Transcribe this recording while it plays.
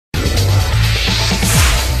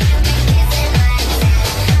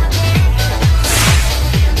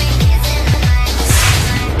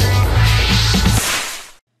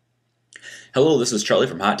Hello, this is Charlie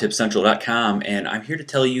from HotTipCentral.com, and I'm here to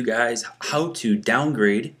tell you guys how to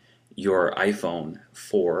downgrade your iPhone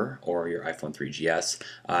 4 or your iPhone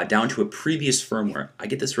 3GS down to a previous firmware. I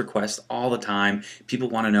get this request all the time. People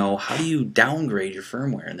want to know, how do you downgrade your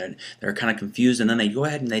firmware? And they're kind of confused, and then they go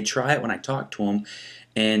ahead and they try it when I talk to them,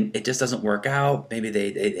 and it just doesn't work out. Maybe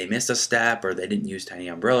they missed a step, or they didn't use Tiny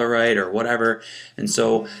Umbrella right, or whatever. And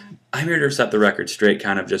so I'm here to set the record straight,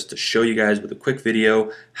 kind of just to show you guys with a quick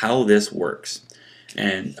video how this works.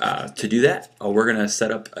 And to do that, we're going to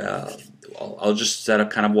set up, I'll just set up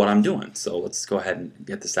kind of what I'm doing. So let's go ahead and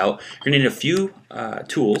get this out. You're going to need a few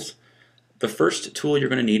tools. The first tool you're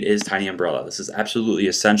going to need is Tiny Umbrella. This is absolutely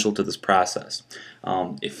essential to this process.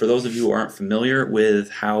 For those of you who aren't familiar with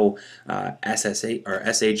how SSH or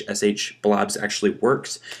SSH blobs actually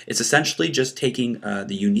works, it's essentially just taking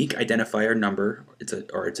the unique identifier number.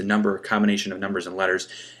 It's a number, combination of numbers and letters.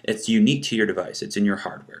 It's unique to your device. It's in your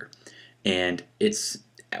hardware, and it's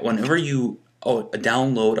whenever you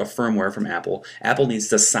download a firmware from Apple, Apple needs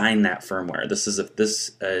to sign that firmware. This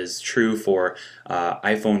is true for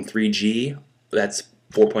iPhone 3G, that's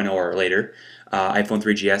 4.0 or later, iPhone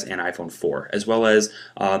 3GS and iPhone 4, as well as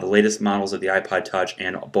the latest models of the iPod Touch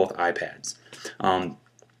and both iPads.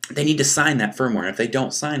 They need to sign that firmware, and if they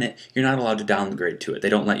don't sign it, you're not allowed to downgrade to it. They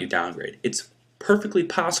don't let you downgrade. It's perfectly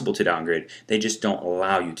possible to downgrade, they just don't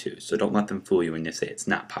allow you to. So don't let them fool you when they say it's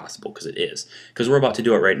not possible, because it is. Because we're about to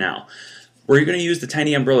do it right now. We're going to use the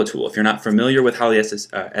Tiny Umbrella tool. If you're not familiar with how the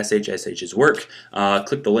SSHs work,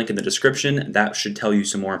 click the link in the description. That should tell you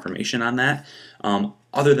some more information on that.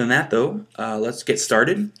 Other than that, though, let's get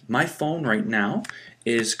started. My phone right now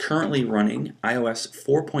is currently running iOS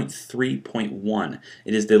 4.3.1.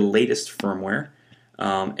 It is the latest firmware.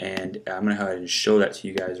 And I'm going to go ahead and show that to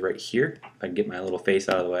you guys right here. If I can get my little face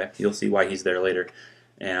out of the way, you'll see why he's there later.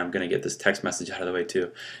 And I'm going to get this text message out of the way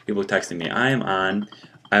too. People texting me. I am on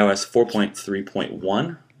iOS 4.3.1.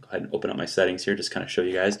 Go ahead and open up my settings here, just kind of show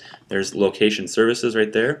you guys. There's location services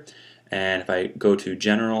right there. And if I go to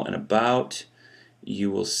general and about, you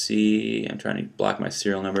will see, I'm trying to block my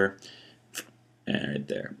serial number. And right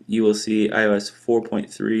there, you will see iOS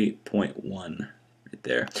 4.3.1.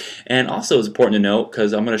 there. And also it's important to note,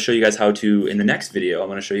 because I'm going to show you guys how to, in the next video, I'm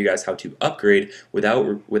going to show you guys how to upgrade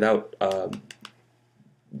without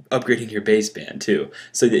upgrading your baseband too,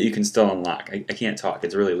 so that you can still unlock. I can't talk,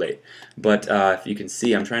 it's really late. But if you can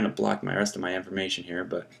see, I'm trying to block my rest of my information here,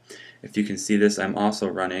 but if you can see this, I'm also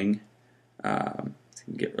running,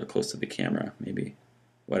 get real close to the camera, maybe,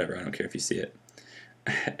 whatever, I don't care if you see it.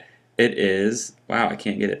 It is, wow, I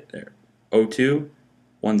can't get it there,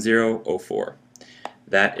 021004.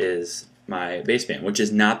 That is my baseband, which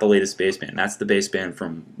is not the latest baseband. That's the baseband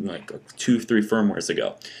from like 2-3 firmwares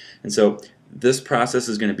ago. And so this process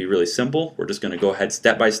is going to be really simple. We're just going to go ahead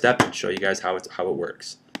step by step and show you guys how it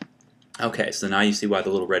works. Okay, so now you see why the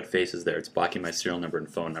little red face is there. It's blocking my serial number and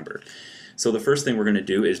phone number. So the first thing we're going to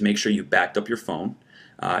do is make sure you backed up your phone.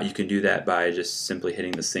 You can do that by just simply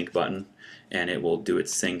hitting the sync button, and it will do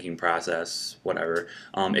its syncing process, whatever.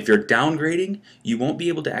 If you're downgrading, you won't be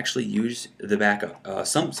able to actually use the backup.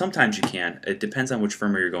 Sometimes you can. It depends on which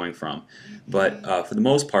firmware you're going from. But for the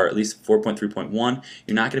most part, at least 4.3.1,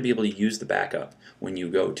 you're not going to be able to use the backup when you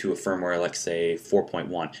go to a firmware like, say,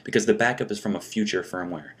 4.1, because the backup is from a future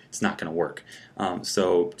firmware. It's not going to work.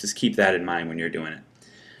 So just keep that in mind when you're doing it.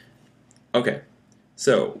 Okay,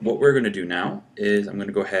 so what we're going to do now is I'm going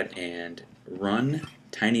to go ahead and run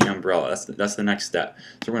Tiny Umbrella. That's the next step.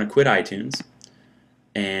 So we're going to quit iTunes,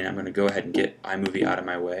 and I'm going to go ahead and get iMovie out of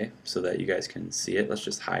my way so that you guys can see it. Let's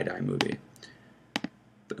just hide iMovie.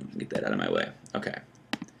 Boom, get that out of my way. Okay.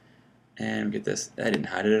 And get this. I didn't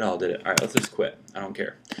hide it at all, did it? Alright, let's just quit. I don't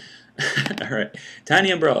care. Alright.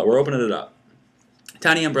 Tiny Umbrella. We're opening it up.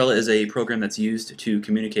 Tiny Umbrella is a program that's used to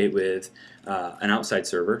communicate with an outside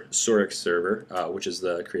server, Sorix server, which is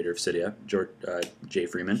the creator of Cydia, Jay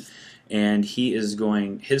Freeman, and his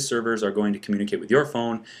servers are going to communicate with your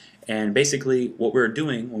phone. And basically, what we're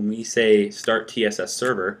doing when we say start TSS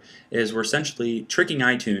server is we're essentially tricking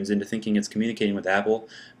iTunes into thinking it's communicating with Apple,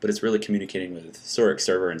 but it's really communicating with Sorix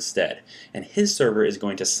server instead. And his server is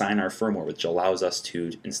going to sign our firmware, which allows us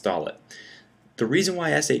to install it. The reason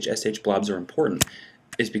why SSH blobs are important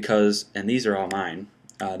is because, and these are all mine,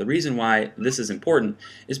 the reason why this is important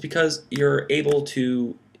is because you're able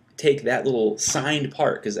to take that little signed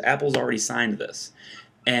part, because Apple's already signed this,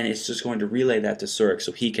 and it's just going to relay that to Sorix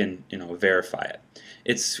so he can, verify it.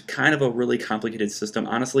 It's kind of a really complicated system.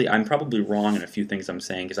 Honestly, I'm probably wrong in a few things I'm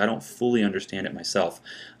saying because I don't fully understand it myself,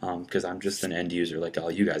 because I'm just an end user like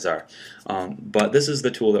all you guys are. But this is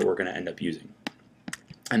the tool that we're going to end up using.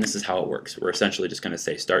 And this is how it works. We're essentially just going to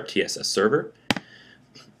say start TSS server,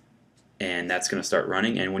 and that's going to start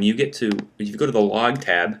running. And when you get to, if you go to the log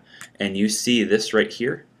tab and you see this right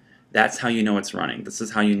here, that's how you know it's running. This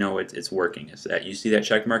is how you know it's working. Is that you see that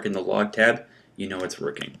check mark in the log tab, you know it's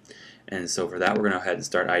working. And so for that, we're going to go ahead and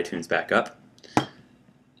start iTunes back up.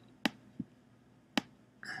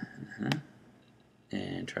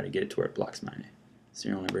 And try to get it to where it blocks my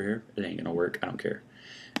serial number here. It ain't going to work. I don't care.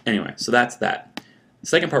 Anyway, so that's that. The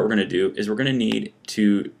second part we're going to do is we're going to need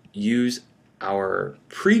to use our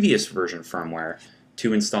previous version firmware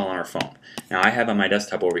to install on our phone. Now I have on my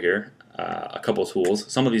desktop over here a couple of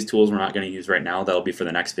tools. Some of these tools we're not going to use right now. That'll be for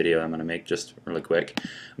the next video I'm going to make just really quick.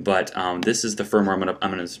 But this is the firmware I'm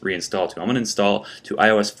going to reinstall to. I'm going to install to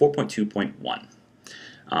iOS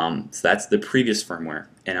 4.2.1. So that's the previous firmware,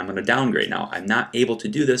 and I'm going to downgrade. Now I'm not able to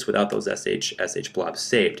do this without those SH blobs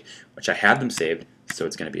saved, which I have them saved, so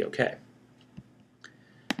it's going to be okay.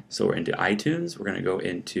 So we're into iTunes. We're going to go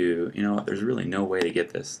into, you know what, there's really no way to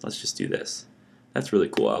get this. Let's just do this. That's really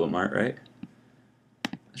cool album art, right?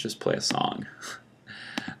 Let's just play a song.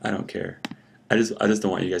 I don't care. I just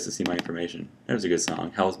don't want you guys to see my information. There's a good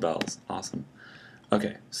song. Hell's Bells. Awesome.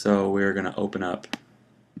 Okay, so we're going to open up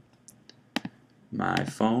my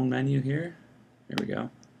phone menu here. Here we go.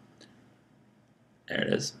 There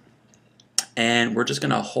it is. And we're just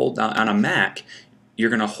going to hold down, on a Mac, you're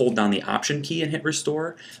going to hold down the Option key and hit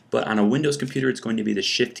Restore, but on a Windows computer it's going to be the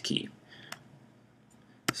Shift key.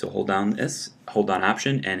 So hold down this, hold down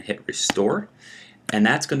Option and hit Restore, and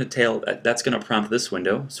that's going to prompt this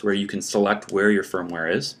window, so where you can select where your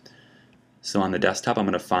firmware is. So on the desktop I'm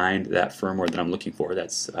going to find that firmware that I'm looking for.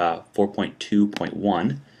 That's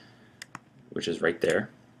 4.2.1, which is right there.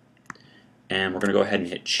 And we're going to go ahead and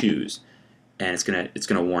hit Choose. And it's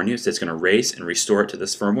gonna warn you, so it's gonna erase and restore it to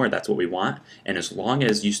this firmware. That's what we want. And as long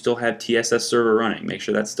as you still have TSS server running, make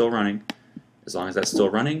sure that's still running. As long as that's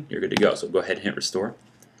still running, you're good to go. So go ahead and hit Restore,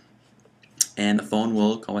 and the phone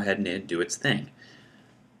will go ahead and do its thing.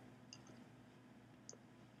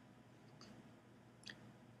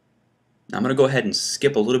 Now I'm gonna go ahead and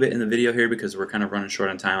skip a little bit in the video here because we're kind of running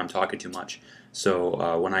short on time. I'm talking too much.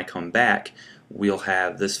 So when I come back, we'll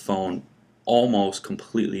have this phone almost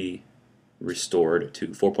completely restored to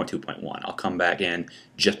 4.2.1. I'll come back in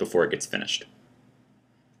just before it gets finished.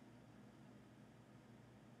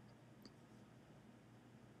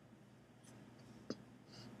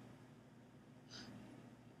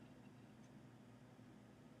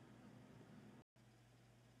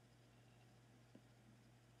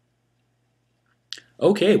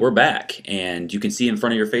 Okay, we're back, and you can see in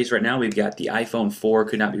front of your face right now we've got the iPhone 4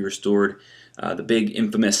 could not be restored, the big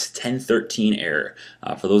infamous 1013 error.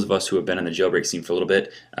 For those of us who have been in the jailbreak scene for a little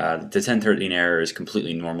bit, the 1013 error is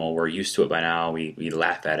completely normal. We're used to it by now. We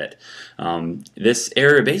laugh at it. This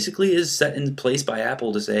error basically is set in place by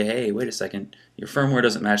Apple to say, hey, wait a second, your firmware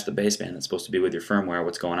doesn't match the baseband that's supposed to be with your firmware.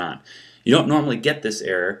 What's going on? You don't normally get this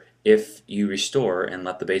error if you restore and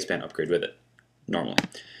let the baseband upgrade with it, normally.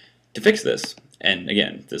 To fix this, and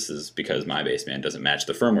again, this is because my baseband doesn't match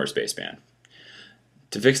the firmware's baseband.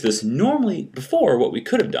 To fix this, normally, before, what we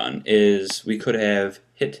could have done is we could have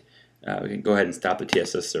hit, we can go ahead and stop the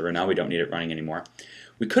TSS server. Now we don't need it running anymore.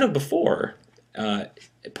 We could have before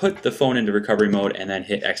put the phone into recovery mode and then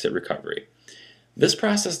hit exit recovery. This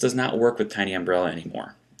process does not work with Tiny Umbrella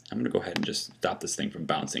anymore. I'm going to go ahead and just stop this thing from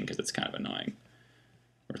bouncing because it's kind of annoying.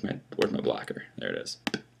 Where's my blocker? There it is.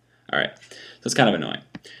 Alright, so it's kind of annoying.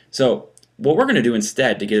 So what we're going to do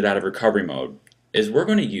instead to get it out of recovery mode is we're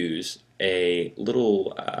going to use a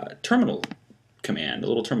little terminal command, a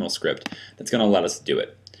little terminal script that's going to let us do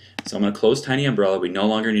it. So I'm going to close Tiny Umbrella. We no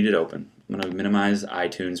longer need it open. I'm going to minimize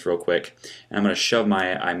iTunes real quick, and I'm going to shove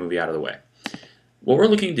my iMovie out of the way. What we're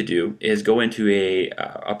looking to do is go into a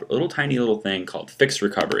little tiny little thing called Fix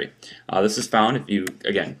Recovery. This is found if you,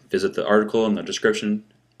 again, visit the article in the description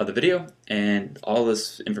of the video, and all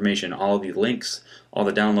this information, all of the links, all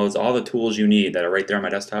the downloads, all the tools you need that are right there on my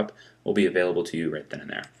desktop will be available to you right then and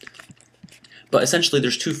there. But essentially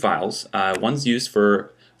there's two files. One's used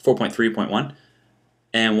for 4.3.1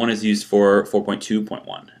 and one is used for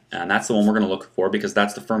 4.2.1, and that's the one we're going to look for because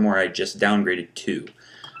that's the firmware I just downgraded to.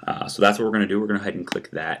 So that's what we're going to do. We're going to go ahead and click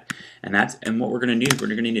that, and what we're going to need is we're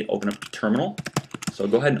going to need to open up Terminal. So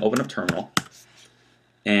go ahead and open up Terminal,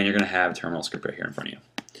 and you're going to have Terminal script right here in front of you.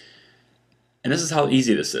 And this is how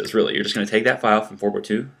easy this is, really. You're just going to take that file from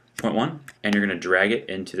 4.2.1 and you're going to drag it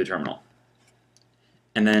into the terminal.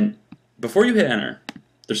 And then before you hit enter,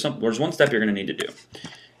 there's one step you're going to need to do.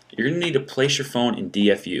 You're going to need to place your phone in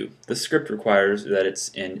DFU. This script requires that it's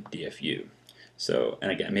in DFU. So,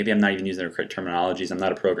 and again, maybe I'm not even using the correct terminologies. I'm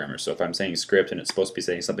not a programmer, so if I'm saying script and it's supposed to be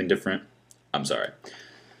saying something different, I'm sorry.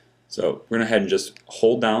 So we're going to go ahead and just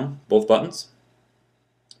hold down both buttons,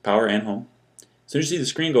 power and home. As soon as you see the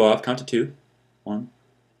screen go off, count to 2. 1,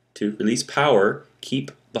 2. Release power. Keep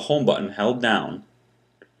the home button held down.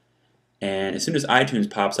 And as soon as iTunes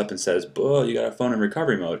pops up and says, "Oh, you got a phone in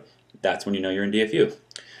recovery mode," that's when you know you're in DFU.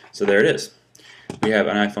 So there it is. We have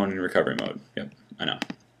an iPhone in recovery mode. Yep, I know.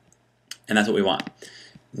 And that's what we want.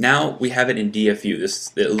 Now we have it in DFU.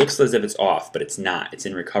 It looks as if it's off, but it's not. It's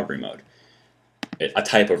in recovery mode. A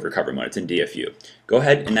type of recovery mode. It's in DFU. Go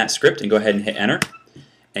ahead in that script and go ahead and hit enter.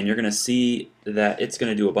 And you're going to see that it's going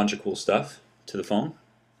to do a bunch of cool stuff to the phone.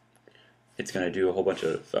 It's going to do a whole bunch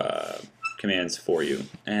of commands for you.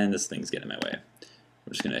 And this thing's getting in my way.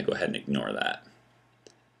 I'm just going to go ahead and ignore that.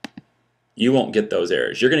 You won't get those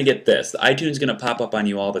errors. You're going to get this. The iTunes is going to pop up on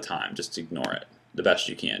you all the time. Just ignore it the best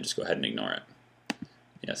you can. Just go ahead and ignore it.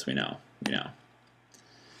 Yes, we know. We know.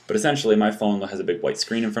 But essentially, my phone has a big white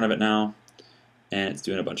screen in front of it now, and it's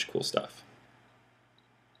doing a bunch of cool stuff.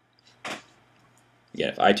 Again,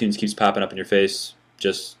 if iTunes keeps popping up in your face,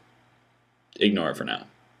 just ignore it for now.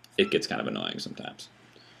 It gets kind of annoying sometimes.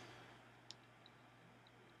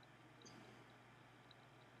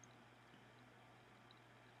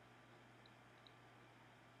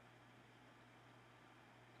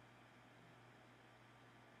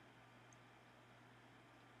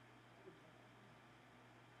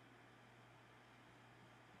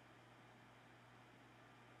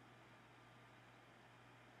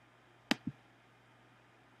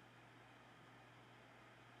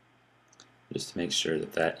 Just to make sure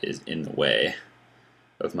that that is in the way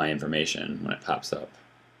of my information when it pops up.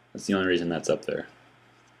 That's the only reason that's up there.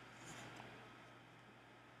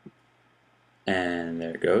 And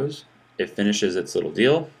there it goes. It finishes its little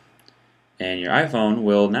deal, and your iPhone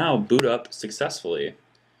will now boot up successfully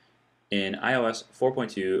in iOS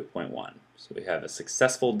 4.2.1. So we have a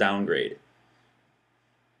successful downgrade.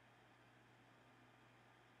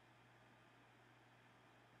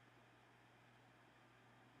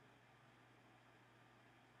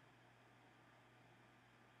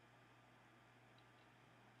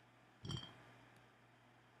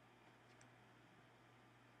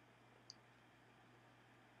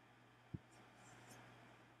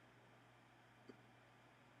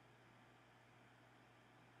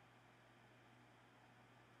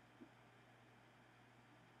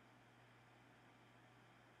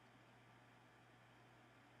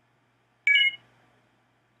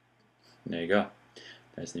 There you go.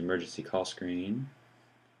 There's the emergency call screen.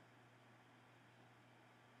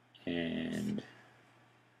 And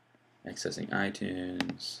accessing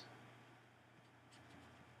iTunes.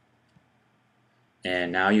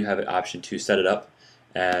 And now you have an option to set it up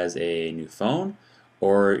as a new phone,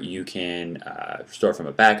 or you can restore it from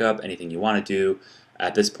a backup, anything you want to do.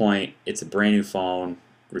 At this point, it's a brand new phone,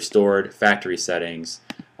 restored, factory settings.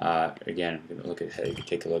 Again, I'm going to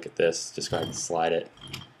take a look at this. Just go ahead and slide it.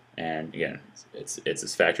 And again, it's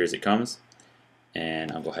as factory as it comes.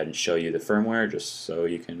 And I'll go ahead and show you the firmware just so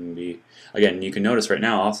you can be, again, you can notice right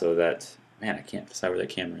now also that, man, I can't decide where that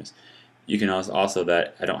camera is. You can also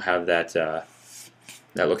that I don't have that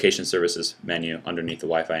that location services menu underneath the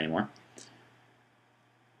Wi-Fi anymore.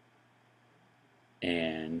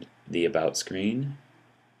 And the about screen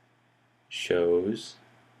shows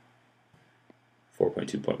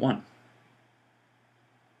 4.2.1.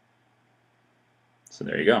 So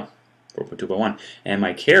there you go, 4.2.1. And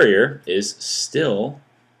my carrier is still,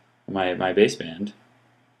 my baseband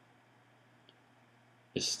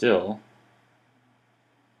is still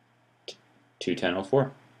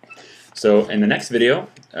 210.04. So in the next video,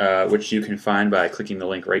 which you can find by clicking the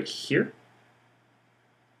link right here,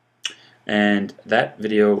 and that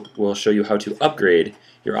video will show you how to upgrade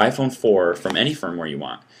your iPhone 4 from any firmware you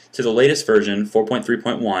want to the latest version,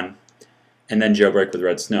 4.3.1, and then jailbreak with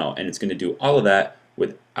Red Snow. And it's going to do all of that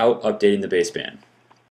without updating the baseband.